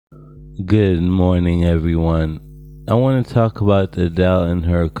Good morning, everyone. I want to talk about Adele and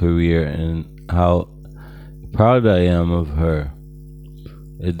her career and how proud I am of her.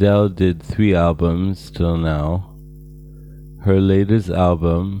 Adele did 3 albums till now. Her latest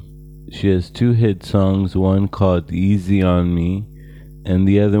album, she has two hit songs, one called Easy on Me, and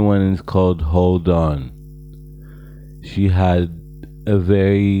the other one is called Hold On. She had a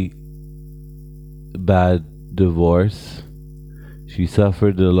very bad divorce. She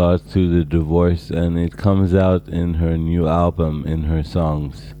suffered a lot through the divorce, and it comes out in her new album, in her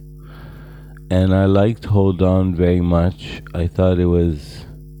songs. And I liked Hold On very much. I thought it was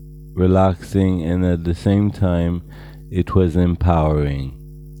relaxing, and at the same time, it was empowering.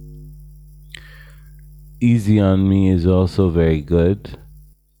 Easy on Me is also very good.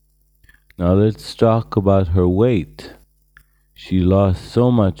 Now let's talk about her weight. She lost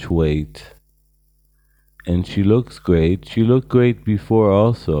so much weight, and she looks great. She looked great before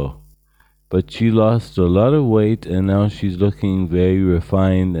also. But she lost a lot of weight and now she's looking very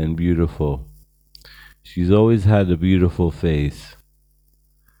refined and beautiful. She's always had a beautiful face.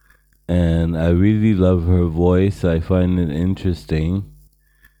 And I really love her voice. I find it interesting.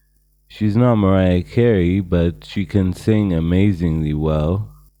 She's not Mariah Carey, but she can sing amazingly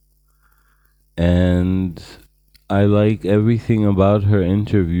well. And I like everything about her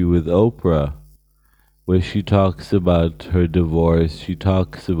interview with Oprah, where she talks about her divorce, she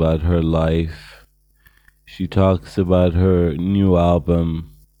talks about her life. She talks about her new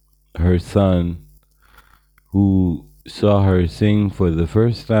album, her son, who saw her sing for the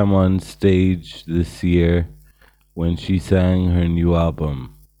first time on stage this year when she sang her new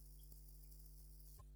album.